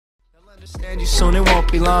Understand you soon, it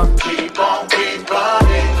won't be long. Keep on, keep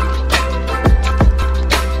running.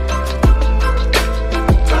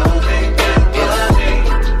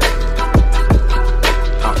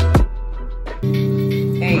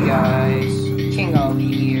 Hey guys, King Ali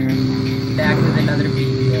here, back with another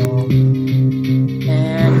video.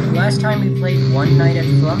 And last time we played One Night at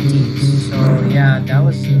Flumpty's, so yeah, that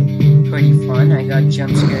was pretty fun. I got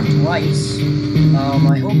jump scared twice.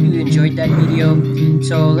 I hope you enjoyed that video.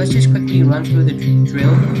 So let's just quickly run through the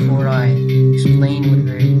drill before I explain what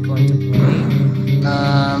we're going to play.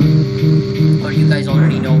 Or you guys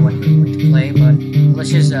already know what we're going to play, but let's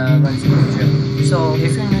just run through the drill. So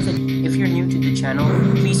if you're new to the channel,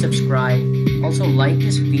 please subscribe. Also like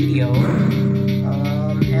this video,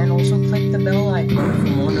 and also click the bell icon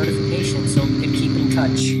for more notifications so we can keep in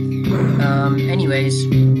touch. Anyways,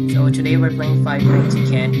 so today we're playing Five Nights at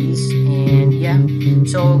Candy's, and yeah.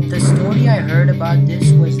 So the story I heard about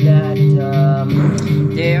this was that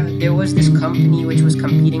there was this company which was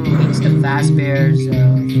competing against the Fazbear's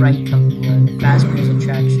Fright company, or the Fazbear's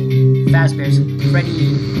attraction, Fazbear's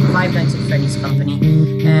Five Nights at Freddy's company,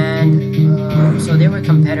 and so they were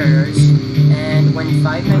competitors. And when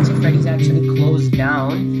Five Nights at Freddy's actually closed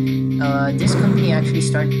down, this company actually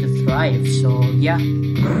started to thrive. So yeah,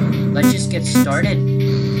 let's just get started.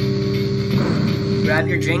 Grab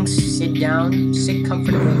your drinks, sit down, sit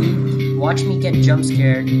comfortably, watch me get jump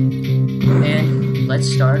scared, and let's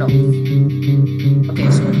start off. Okay,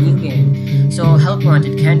 so new game. So help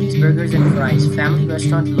wanted, Candy's Burgers and Fries, family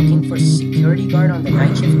restaurant looking for security guard on the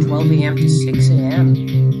night shift, 12 a.m. to 6 a.m.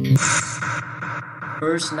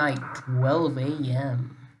 First night, 12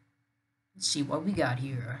 a.m. Let's see what we got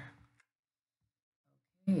here.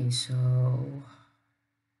 Okay, so...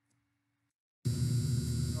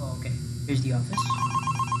 Oh, okay, here's the office.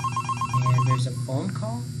 And there's a phone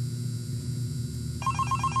call.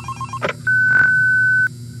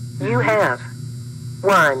 You have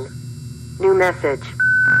one new message.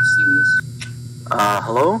 Serious?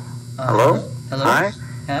 Hello? Hello? Hi?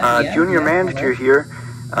 Yeah, Junior manager hello?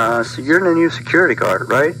 here. So you're the new security guard,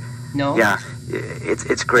 right? No. Yeah,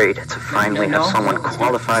 it's great to finally have someone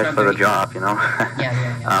qualified for the job, you know?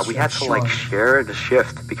 Yeah. We had to like share the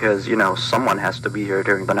shift because, you know, someone has to be here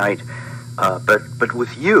during the night. But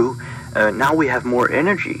with you, now we have more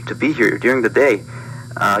energy to be here during the day.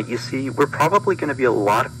 You see, we're probably going to be a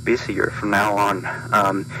lot busier from now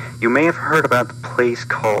on. You may have heard about the place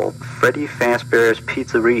called Freddy Fazbear's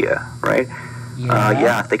Pizzeria, right?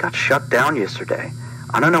 Yeah, they got shut down yesterday.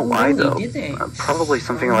 I don't know why, though. Probably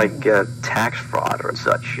something like tax fraud or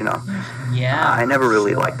such, you know. Yeah. I never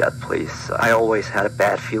really liked that place. I always had a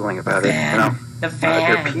bad feeling about it, you know. Their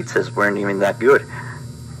pizzas weren't even that good.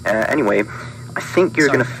 Anyway, I think you're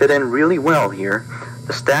going to fit in really well here.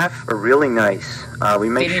 The staff are really nice. We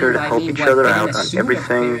make sure to help each other out on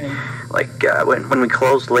everything. Like, when we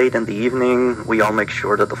close late in the evening, we all make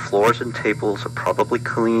sure that the floors and tables are properly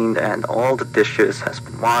cleaned and all the dishes has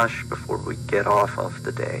been washed before we get off of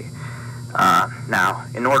the day. Now,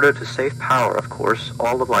 in order to save power, of course,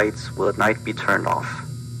 all the lights will at night be turned off.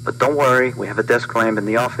 But don't worry, we have a desk lamp in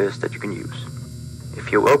the office that you can use.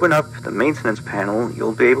 If you open up the maintenance panel,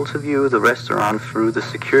 you'll be able to view the restaurant through the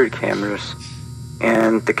security cameras.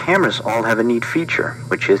 And the cameras all have a neat feature,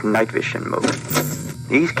 which is night vision mode.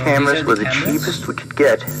 These cameras were the cheapest we could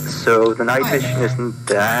get, so the night vision isn't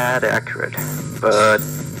that accurate, but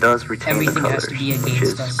does retain the colors, which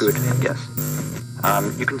is good, I guess.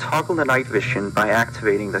 You can toggle the night vision by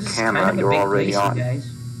activating the camera you're already on.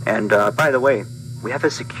 And by the way, we have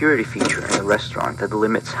a security feature in the restaurant that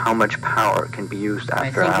limits how much power can be used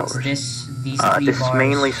after hours. This is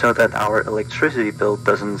mainly so that our electricity bill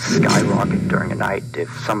doesn't skyrocket during the night if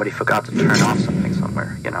somebody forgot to turn off something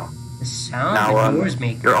somewhere, you know.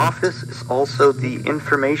 Your office is also the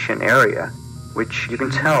information area, which you can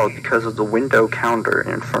tell because of the window counter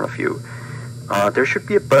in front of you. There should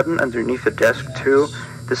be a button underneath the desk too.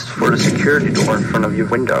 This is for the security door in front of your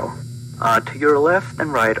window. To your left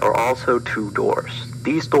and right are also two doors.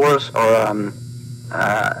 These doors are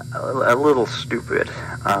a little stupid.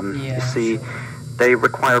 You see, they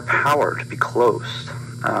require power to be closed.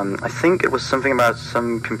 I think it was something about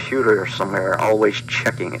some computer somewhere always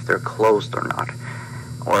checking if they're closed or not.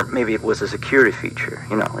 Or maybe it was a security feature,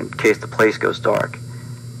 you know, in case the place goes dark.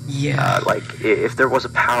 Like, if there was a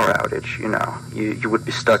power outage, you know, you would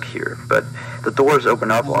be stuck here. But the doors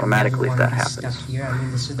open up automatically if that happens.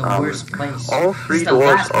 This is the worst place. All three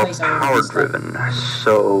doors are power-driven,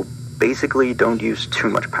 so basically don't use too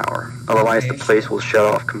much power. Otherwise, the place will shut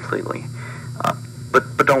off completely.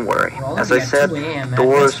 But don't worry. As I said,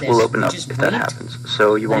 doors will open up if that happens,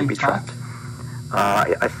 so you won't be trapped.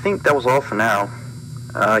 I think that was all for now.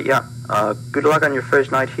 Yeah, good luck on your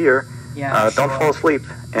first night here. Yeah, don't fall asleep,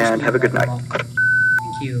 and have a good night.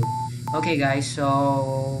 Thank you. Okay, guys,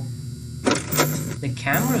 so the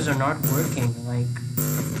cameras are not working. Like,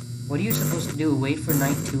 what are you supposed to do? Wait for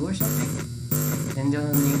night 2 or something? Then they'll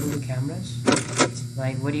enable the cameras?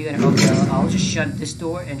 Like, what are you gonna... Okay, I'll just shut this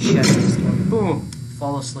door and shut this door. Boom!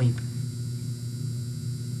 Fall asleep.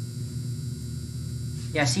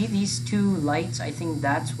 Yeah, see these 2 lights? I think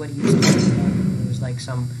that's what he was talking about. There was like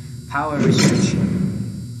some power restriction.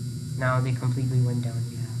 Now they completely went down,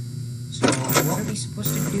 yeah. So, what are we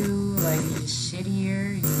supposed to do? Like, you just sit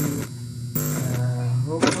here, you...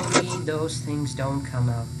 hopefully those things don't come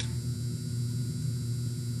out.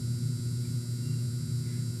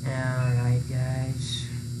 Alright, guys.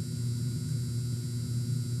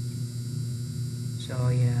 So,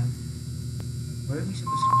 yeah. What are we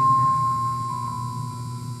supposed to do now?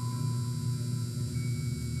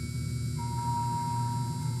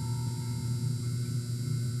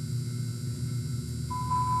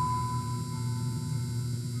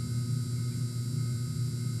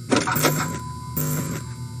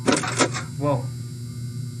 Whoa.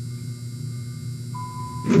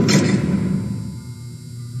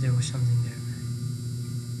 There was something there.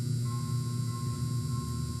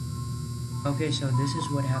 Okay, so this is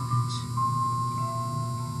what happens.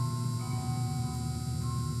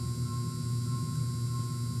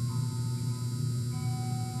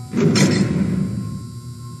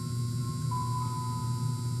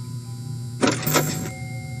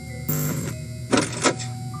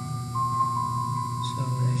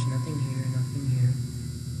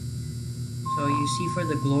 So you see for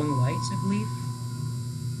the glowing lights, I believe,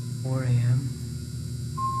 4 a.m.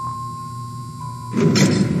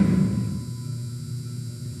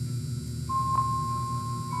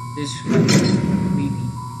 This is like creepy,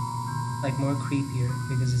 like more creepier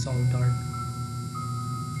because it's all dark.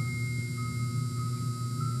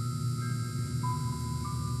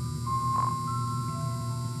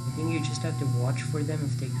 I think you just have to watch for them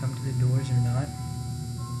if they come to the doors or not.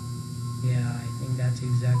 Yeah, I think that's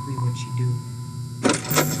exactly what you do.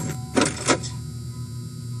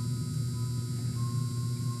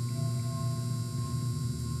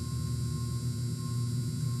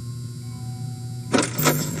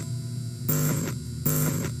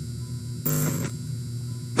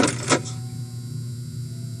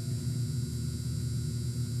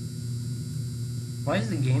 Why is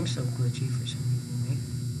the game so glitchy for some reason, mate?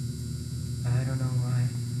 I don't know why.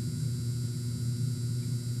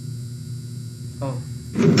 Oh.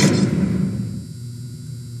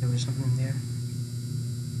 There was something there.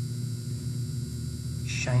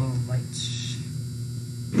 Shining lights.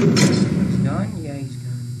 He's gone? Yeah, he's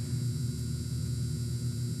gone.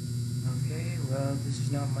 Okay, well, this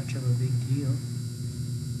is not much of a big deal.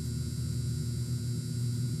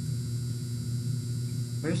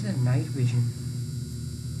 Where's the night vision?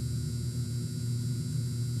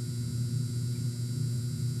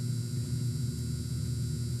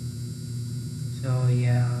 So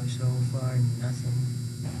yeah, so far nothing.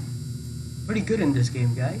 Pretty good in this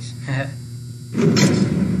game, guys.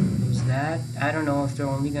 Who's that? I don't know if they're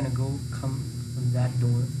only gonna come from that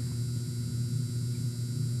door.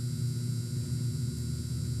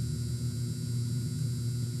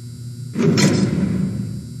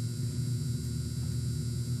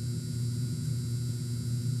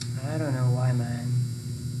 I don't know why, man.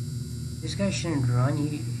 This guy shouldn't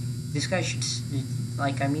run. This guy should,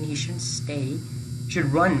 like, I mean, he shouldn't stay. He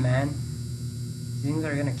should run, man. Things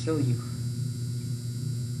are gonna kill you.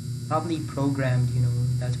 Probably programmed, you know,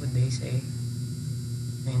 that's what they say.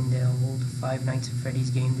 In the old Five Nights at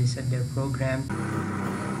Freddy's game, they said they're programmed.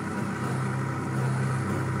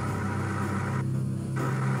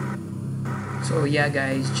 So yeah,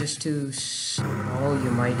 guys, just to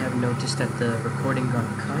you might have noticed that the recording got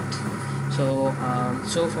cut. So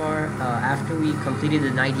so far, after we completed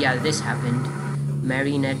the night, yeah, this happened.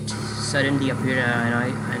 Marionette suddenly appeared,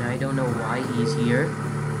 and I don't know why he's here.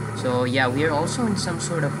 So yeah, we are also in some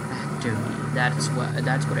sort of factory. That's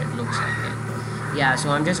what it looks like. Yeah,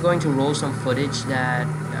 so I'm just going to roll some footage that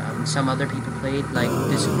some other people played, like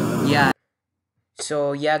this. Yeah.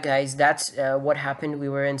 So yeah, guys, that's what happened. We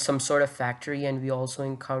were in some sort of factory, and we also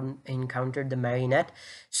encountered the Marionette.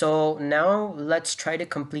 So now let's try to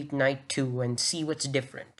complete night 2 and see what's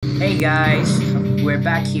different. Hey guys, we're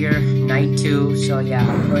back here, night 2. So yeah,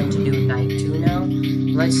 I'm going to do night 2 now.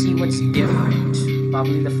 Let's see what's different.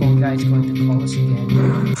 Probably the phone guy is going to call us again.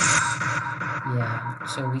 Yeah,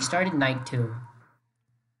 so we started night 2.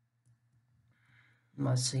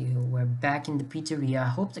 Let's see, we're back in the pizzeria. I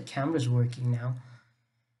hope the camera's working now.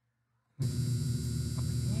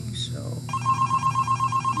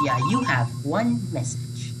 Yeah, you have one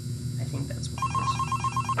message. I think that's what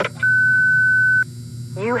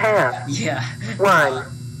it You have is. Yeah. one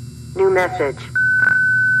new message.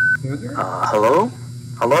 Burger? Hello?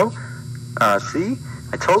 Hello? See?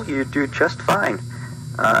 I told you you'd do just fine.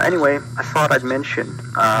 Anyway, I thought I'd mention,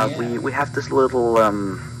 we have this little,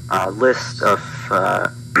 list of,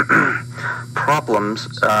 problems,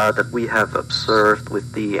 that we have observed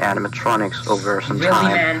with the animatronics over some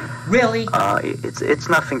time. Really, man? Really? It's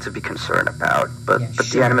nothing to be concerned about, but, Yeah, but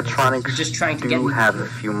sure. the animatronics You're just trying to get do me have to- a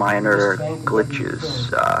few minor Just trying to get me glitches,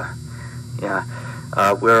 to yeah.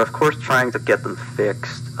 We're of course trying to get them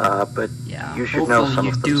fixed, but Yeah, you should know hopefully some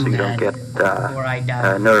you of them do, so you man, don't get before I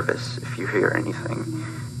die. nervous if you hear anything.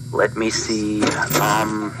 Let me see.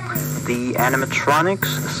 The animatronics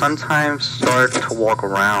sometimes start to walk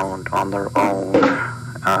around on their own.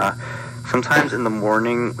 Sometimes in the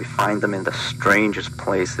morning we find them in the strangest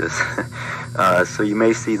places. So you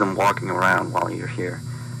may see them walking around while you're here.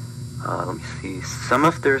 Let me see. Some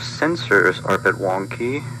of their sensors are a bit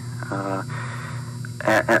wonky.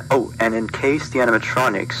 And in case the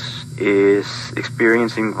animatronics is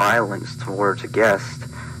experiencing violence towards a guest,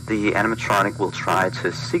 the animatronic will try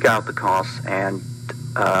to seek out the cause and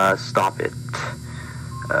stop it.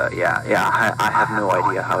 I have no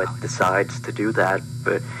idea how it decides to do that,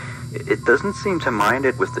 but it doesn't seem to mind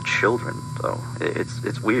it with the children, though.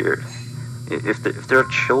 It's weird. If there are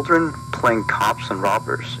children playing cops and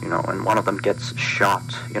robbers, and one of them gets shot,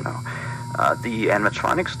 the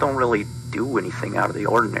animatronics don't really do anything out of the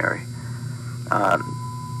ordinary.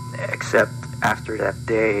 Except after that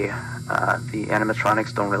day, the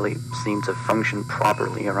animatronics don't really seem to function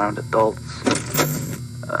properly around adults,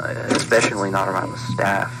 especially not around the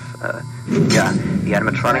staff. The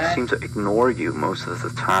animatronics seem to ignore you most of the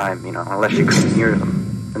time, unless you come near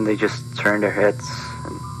them, and they just turn their heads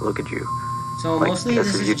and look at you. So mostly as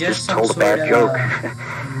this if is you just some told a sort bad of joke.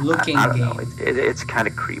 looking I don't game. know. It's kind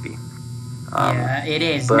of creepy. Yeah, it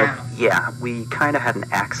is But now. yeah, we kind of had an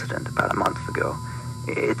accident about a month ago.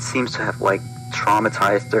 It seems to have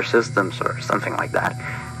traumatized their systems or something like that.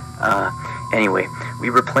 Anyway, we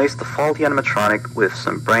replaced the faulty animatronic with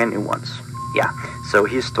some brand new ones. Yeah, so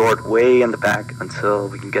he's stored way in the back until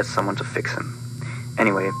we can get someone to fix him.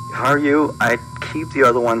 Anyway, if I were you, I'd keep the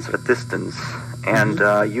other ones at a distance and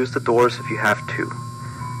use the doors if you have to.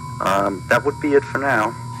 That would be it for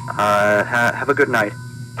now. Have a good night.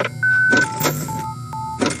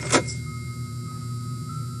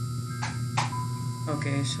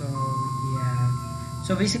 Okay, so yeah.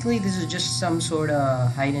 So basically this is just some sort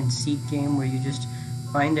of hide and seek game where you just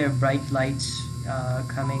find their bright lights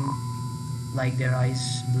coming, like their eyes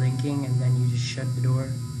blinking, and then you just shut the door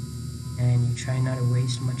and you try not to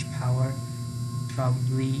waste much power.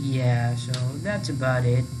 Probably, yeah, so that's about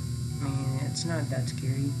it. I mean, it's not that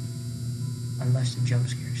scary unless the jump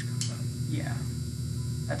scares come up. Yeah.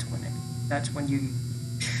 That's when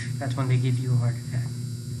they give you a heart attack.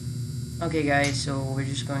 Okay guys, so we're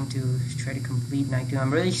just going to try to complete night 2.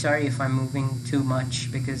 I'm really sorry if I'm moving too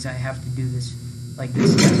much because I have to do this like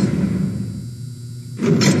this.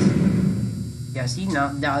 Yeah, see,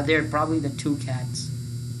 now they're probably the 2 cats.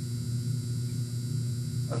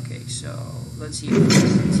 Okay, so let's see.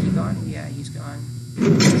 Is he gone? Yeah, he's gone.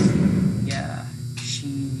 Yeah,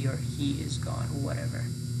 she or he is gone, whatever.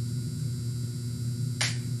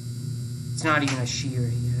 It's not even a she or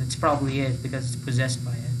he. It's probably it because it's possessed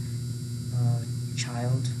by a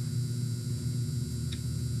child.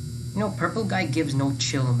 Purple guy gives no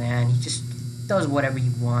chill, man. He just does whatever he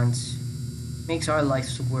wants. Makes our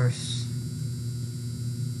lives worse.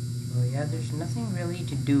 So yeah, there's nothing really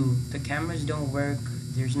to do. The cameras don't work.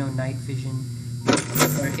 There's no night vision. Or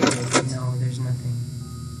is it? No, there's nothing.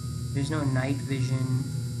 There's no night vision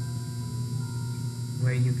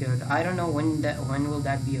where you could. I don't know when will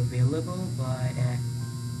that be available, but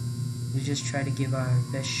we'll just try to give our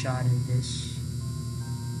best shot at this.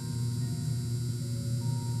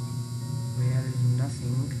 Yeah, there's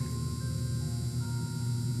nothing.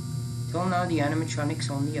 Till now, the animatronics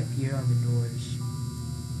only appear on the doors.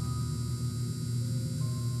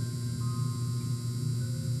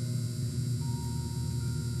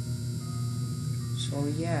 So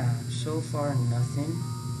yeah, so far nothing.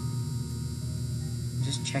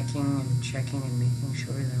 Just checking and making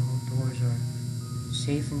sure that all doors are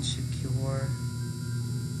safe and secure.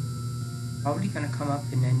 Probably gonna come up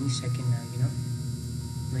in any second now,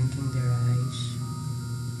 blinking their eyes.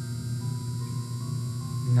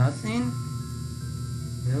 Nothing?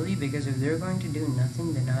 Really? Because if they're going to do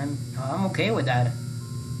nothing, then I'm okay with that.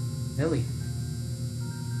 Really.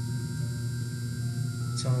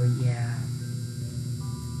 So yeah.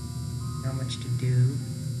 Not much to do.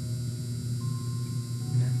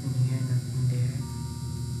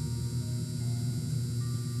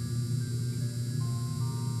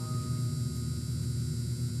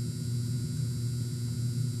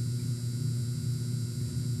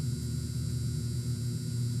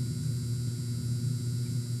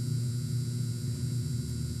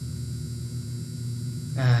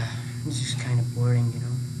 boring, you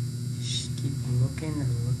know. Just keep looking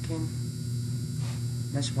and looking.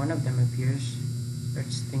 Unless one of them appears,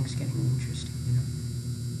 starts things getting interesting, you know.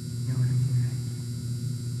 You know what I mean,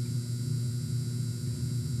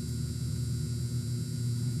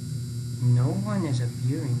 right? No one is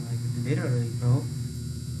appearing, like literally, bro.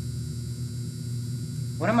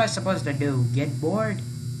 What am I supposed to do? Get bored?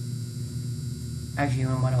 Actually, you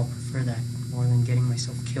know what? I'll prefer that more than getting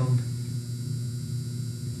myself killed.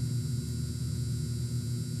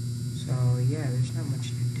 So yeah, there's not much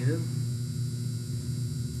to do.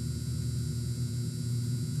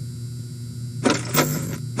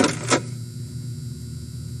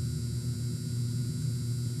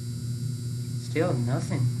 Still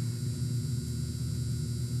nothing.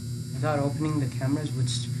 I thought opening the cameras would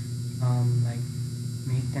like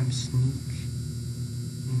make them sneak,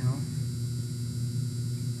 you know.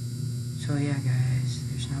 So yeah, guys,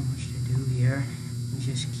 there's not much to do here. We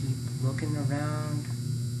just keep looking around,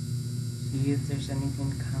 see if there's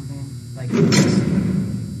anything coming, like this.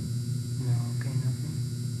 No, okay, nothing.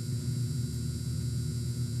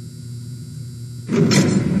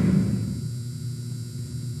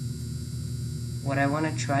 What I want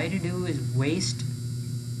to try to do is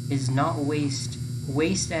not waste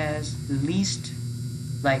as least,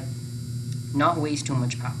 like, not waste too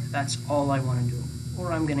much power. That's all I want to do,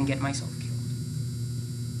 or I'm gonna get myself killed.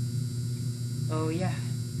 So yeah.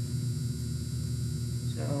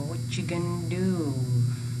 So what you gonna do?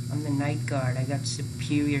 I'm the night guard. I got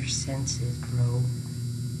superior senses, bro.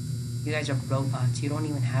 You guys are robots. You don't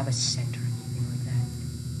even have a scent or anything like that.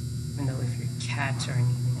 Even though if you're cats or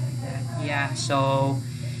anything like that.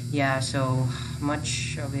 Yeah, so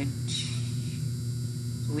much of it,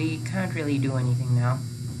 we can't really do anything now.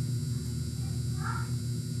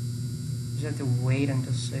 Just have to wait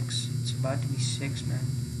until 6. It's about to be 6, man.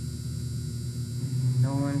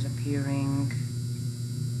 No one's appearing.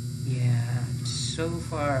 Yeah, so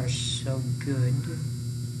far so good.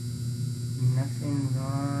 Nothing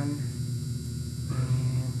wrong.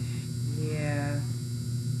 And yeah.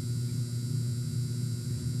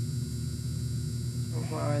 So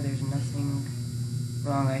far there's nothing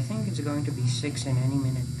wrong. I think it's going to be 6 in any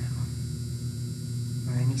minute now.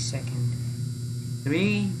 Or any second.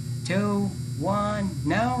 3, 2, 1,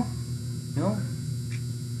 now? No?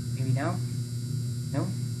 Maybe now? No?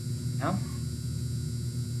 Now?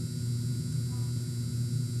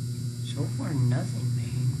 So far nothing,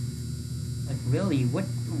 man. Like really,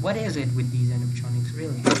 what is it with these animatronics,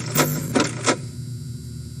 really?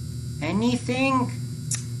 Anything?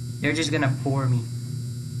 They're just gonna bore me.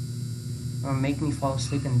 Or make me fall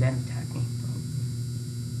asleep and then attack me.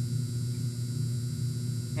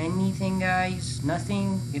 Anything, guys?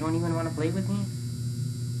 Nothing? You don't even want to play with me?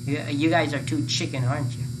 You guys are too chicken,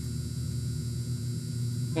 aren't you?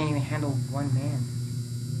 Can't even handle one man.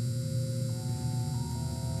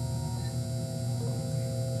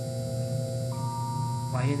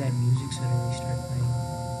 Why did that music suddenly start playing?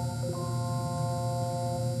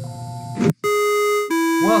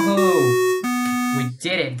 Whoa! We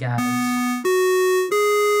did it, guys.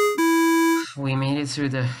 We made it through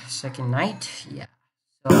the second night. Yeah.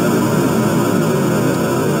 So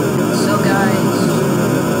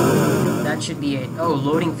guys, that should be it. Oh,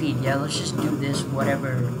 loading feed. Yeah, let's just do this,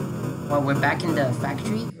 whatever. Well, we're back in the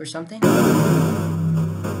factory or something.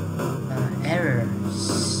 Error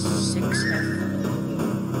 6F.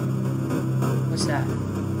 What's that?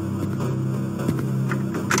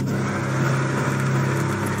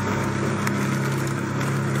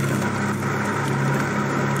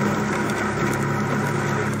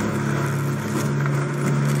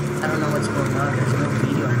 I don't know what's going on. There's no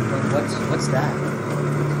video. What's that?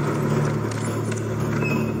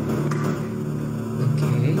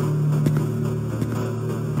 Okay.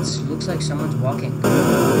 This looks like someone's walking.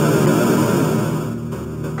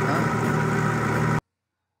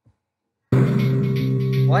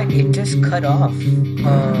 What? It just cut off.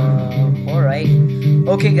 Alright.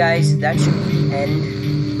 Okay, guys, that should end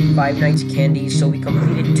Five Nights Candy. So we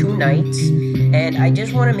completed 2 nights. And I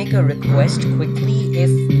just want to make a request quickly. If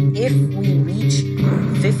we reach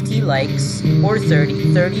 50 likes, or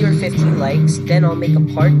 30 or 50 likes, then I'll make a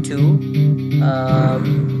part 2.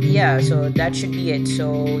 Yeah, so that should be it.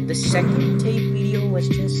 So the second tape video was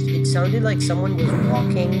just, it sounded like someone was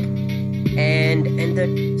walking, and the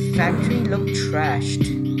factory looked trashed.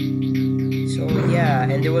 So yeah,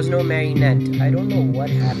 and there was no marionette. I don't know what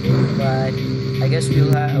happened, but I guess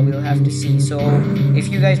we'll have to see. So if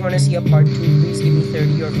you guys want to see a part 2, please give me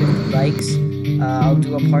 30 or 50 likes. I'll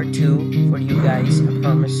do a part 2 for you guys, I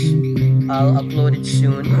promise. I'll upload it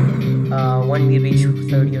soon when we reach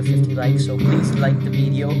 30 or 50 likes. So please like the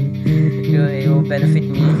video. It will benefit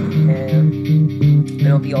me, and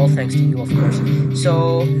it'll be all thanks to you, of course.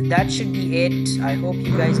 So that should be it. I hope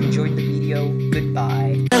you guys enjoyed the video.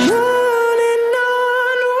 Goodbye.